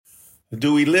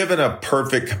Do we live in a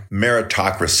perfect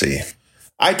meritocracy?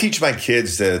 I teach my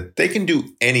kids that they can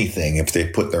do anything if they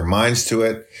put their minds to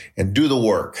it and do the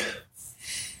work.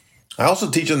 I also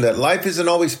teach them that life isn't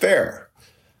always fair,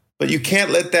 but you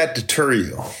can't let that deter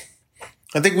you.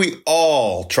 I think we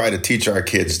all try to teach our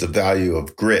kids the value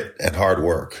of grit and hard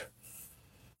work.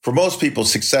 For most people,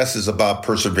 success is about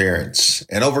perseverance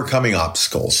and overcoming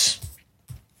obstacles.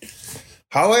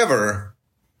 However,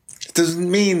 it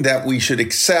doesn't mean that we should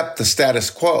accept the status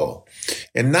quo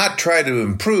and not try to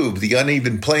improve the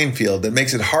uneven playing field that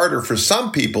makes it harder for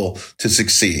some people to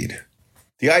succeed.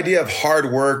 The idea of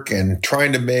hard work and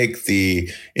trying to make the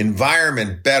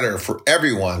environment better for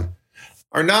everyone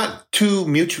are not two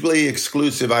mutually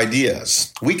exclusive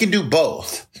ideas. We can do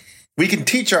both. We can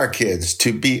teach our kids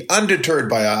to be undeterred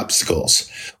by obstacles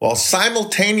while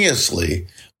simultaneously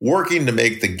working to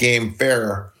make the game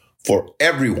fair for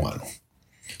everyone.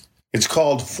 It's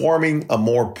called forming a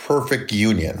more perfect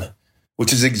union,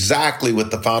 which is exactly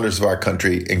what the founders of our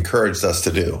country encouraged us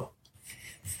to do.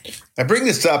 I bring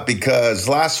this up because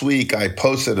last week I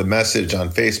posted a message on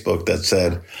Facebook that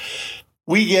said,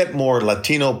 we get more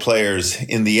Latino players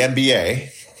in the NBA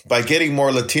by getting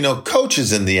more Latino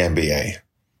coaches in the NBA.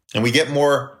 And we get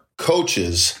more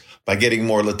coaches by getting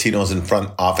more Latinos in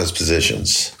front office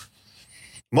positions.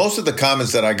 Most of the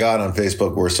comments that I got on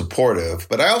Facebook were supportive,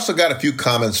 but I also got a few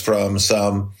comments from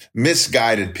some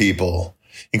misguided people,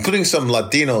 including some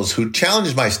Latinos who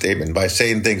challenged my statement by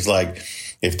saying things like,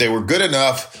 if they were good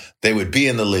enough, they would be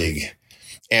in the league.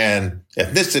 And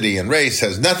ethnicity and race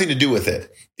has nothing to do with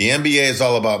it. The NBA is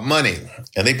all about money,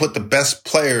 and they put the best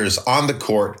players on the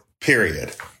court,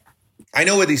 period. I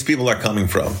know where these people are coming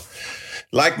from.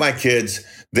 Like my kids,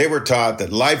 they were taught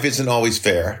that life isn't always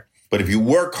fair. But if you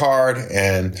work hard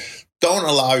and don't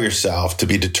allow yourself to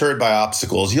be deterred by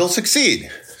obstacles, you'll succeed.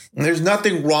 And there's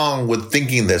nothing wrong with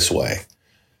thinking this way.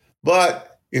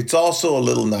 But it's also a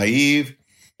little naive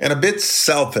and a bit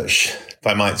selfish, if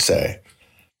I might say.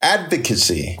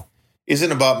 Advocacy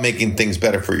isn't about making things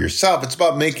better for yourself. It's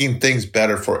about making things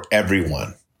better for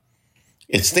everyone.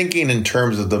 It's thinking in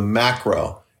terms of the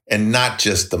macro and not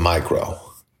just the micro.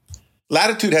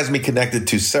 Latitude has me connected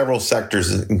to several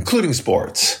sectors, including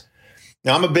sports.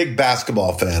 Now, I'm a big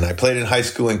basketball fan. I played in high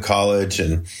school and college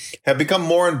and have become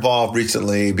more involved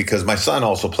recently because my son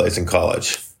also plays in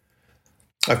college.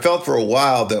 I felt for a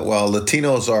while that while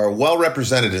Latinos are well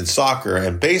represented in soccer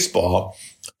and baseball,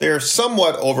 they are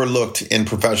somewhat overlooked in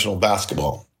professional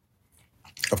basketball.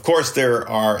 Of course, there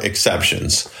are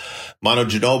exceptions. Manu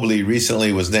Ginobili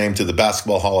recently was named to the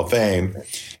Basketball Hall of Fame,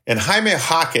 and Jaime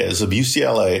Jaquez of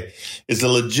UCLA is a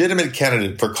legitimate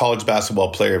candidate for College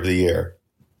Basketball Player of the Year.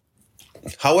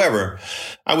 However,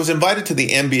 I was invited to the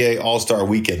NBA All-Star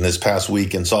Weekend this past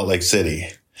week in Salt Lake City,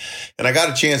 and I got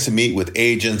a chance to meet with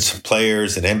agents,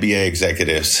 players, and NBA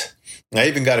executives. I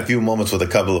even got a few moments with a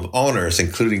couple of owners,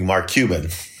 including Mark Cuban.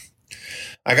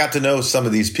 I got to know some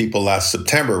of these people last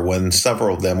September when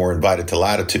several of them were invited to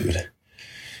Latitude.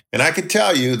 And I can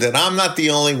tell you that I'm not the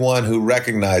only one who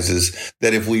recognizes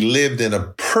that if we lived in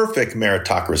a perfect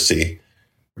meritocracy,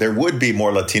 there would be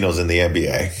more Latinos in the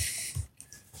NBA.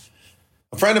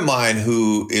 A friend of mine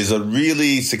who is a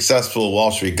really successful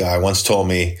Wall Street guy once told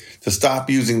me to stop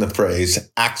using the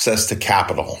phrase access to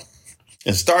capital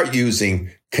and start using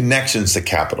connections to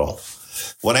capital.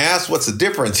 When I asked what's the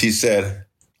difference, he said,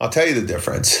 I'll tell you the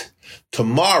difference.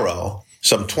 Tomorrow,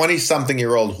 some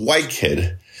 20-something-year-old white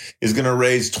kid is going to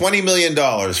raise $20 million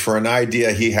for an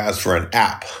idea he has for an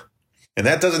app. And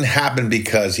that doesn't happen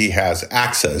because he has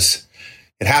access.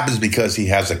 It happens because he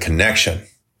has a connection.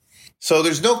 So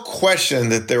there's no question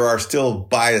that there are still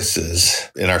biases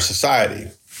in our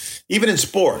society, even in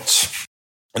sports.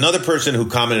 Another person who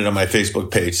commented on my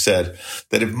Facebook page said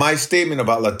that if my statement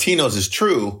about Latinos is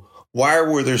true, why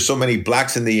were there so many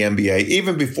blacks in the NBA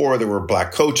even before there were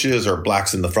black coaches or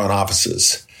blacks in the front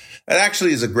offices? That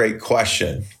actually is a great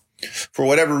question. For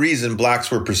whatever reason, blacks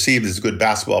were perceived as good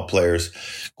basketball players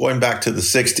going back to the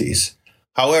 60s.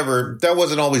 However, that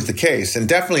wasn't always the case, and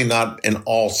definitely not in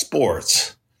all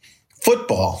sports.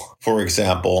 Football, for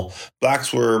example,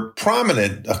 blacks were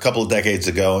prominent a couple of decades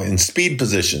ago in speed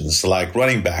positions like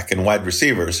running back and wide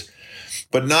receivers,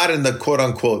 but not in the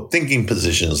quote-unquote thinking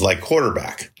positions like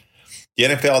quarterback. The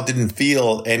NFL didn't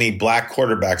field any black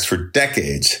quarterbacks for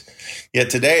decades,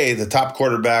 yet today the top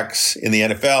quarterbacks in the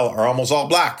NFL are almost all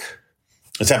black.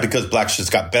 Is that because blacks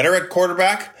just got better at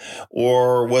quarterback,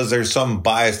 or was there some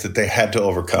bias that they had to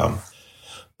overcome?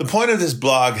 The point of this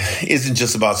blog isn't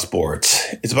just about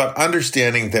sports. It's about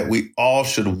understanding that we all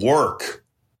should work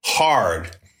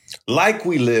hard like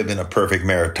we live in a perfect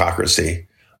meritocracy,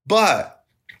 but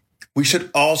We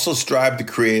should also strive to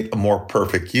create a more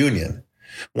perfect union,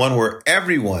 one where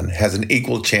everyone has an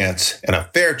equal chance and a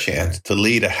fair chance to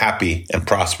lead a happy and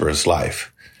prosperous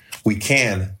life. We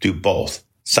can do both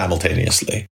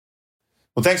simultaneously.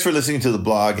 Well, thanks for listening to the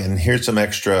blog, and here's some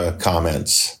extra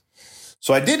comments.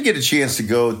 So I did get a chance to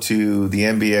go to the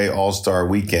NBA All-Star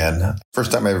Weekend.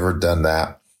 First time I've ever done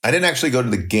that. I didn't actually go to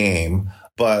the game,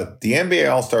 but the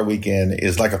NBA All-Star Weekend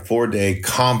is like a 4-day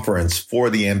conference for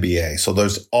the NBA. So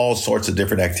there's all sorts of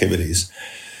different activities.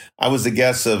 I was the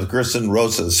guest of Gerson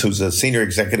Rosas, who's a senior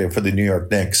executive for the New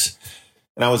York Knicks.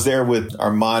 And I was there with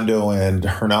Armando and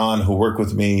Hernan, who work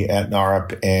with me at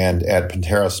NARP and at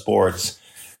Pantera Sports.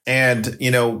 And,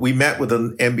 we met with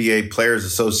an NBA Players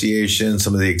Association,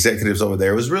 some of the executives over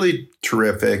there. It was really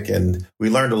terrific, and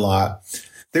we learned a lot.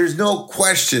 There's no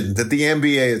question that the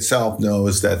NBA itself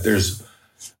knows that there's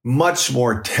much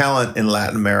more talent in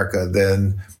Latin America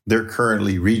than they're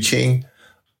currently reaching.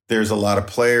 There's a lot of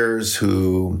players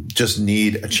who just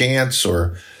need a chance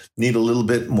or need a little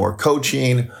bit more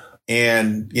coaching.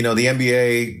 And, the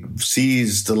NBA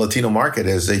sees the Latino market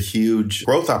as a huge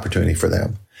growth opportunity for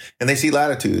them. And they see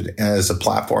Latitude as a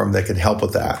platform that can help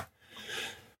with that.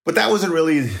 But that wasn't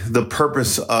really the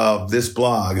purpose of this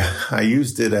blog. I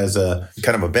used it as a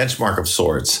kind of a benchmark of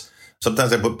sorts.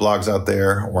 Sometimes I put blogs out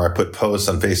there or I put posts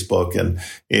on Facebook, and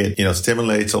it,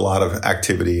 stimulates a lot of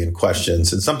activity and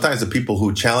questions. And sometimes the people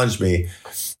who challenge me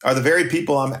are the very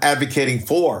people I'm advocating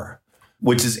for,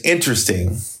 which is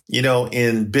interesting.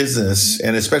 In business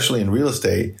and especially in real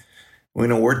estate,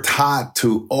 we're taught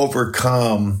to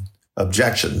overcome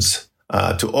objections,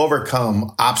 to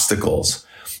overcome obstacles,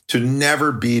 to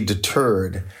never be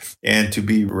deterred, and to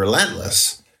be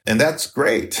relentless. And that's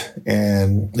great.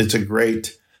 And it's a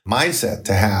great mindset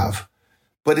to have.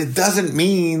 But it doesn't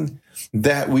mean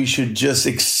that we should just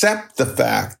accept the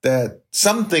fact that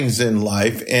some things in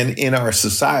life and in our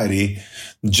society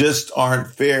just aren't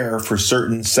fair for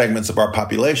certain segments of our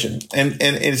population. And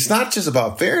it's not just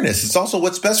about fairness. It's also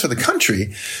what's best for the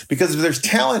country. Because if there's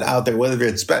talent out there, whether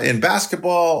it's in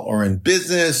basketball or in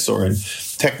business or in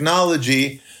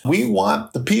technology, we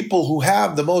want the people who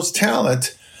have the most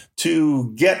talent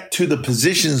to get to the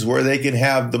positions where they can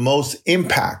have the most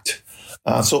impact.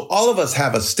 So all of us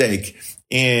have a stake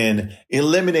in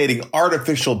eliminating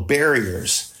artificial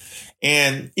barriers.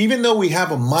 And even though we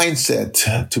have a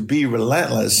mindset to be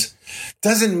relentless,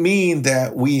 doesn't mean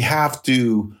that we have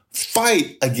to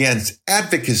fight against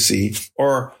advocacy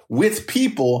or with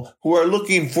people who are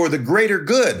looking for the greater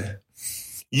good.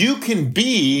 You can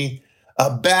be a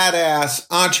badass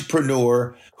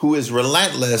entrepreneur who is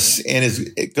relentless and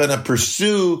is going to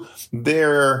pursue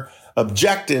their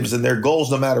objectives and their goals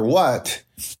no matter what,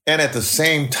 and at the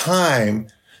same time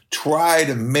try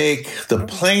to make the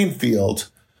playing field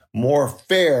more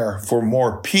fair for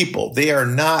more people. They are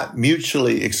not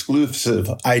mutually exclusive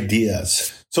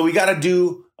ideas. So we got to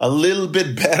do a little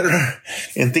bit better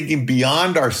in thinking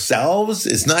beyond ourselves.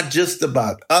 It's not just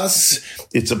about us.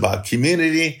 It's about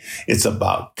community. It's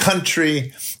about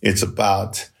country. It's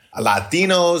about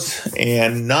Latinos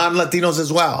and non-Latinos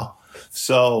as well.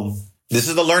 So this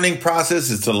is the learning process.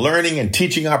 It's a learning and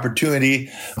teaching opportunity.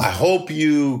 I hope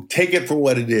you take it for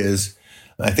what it is.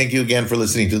 I thank you again for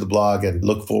listening to the blog and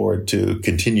look forward to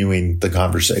continuing the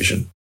conversation.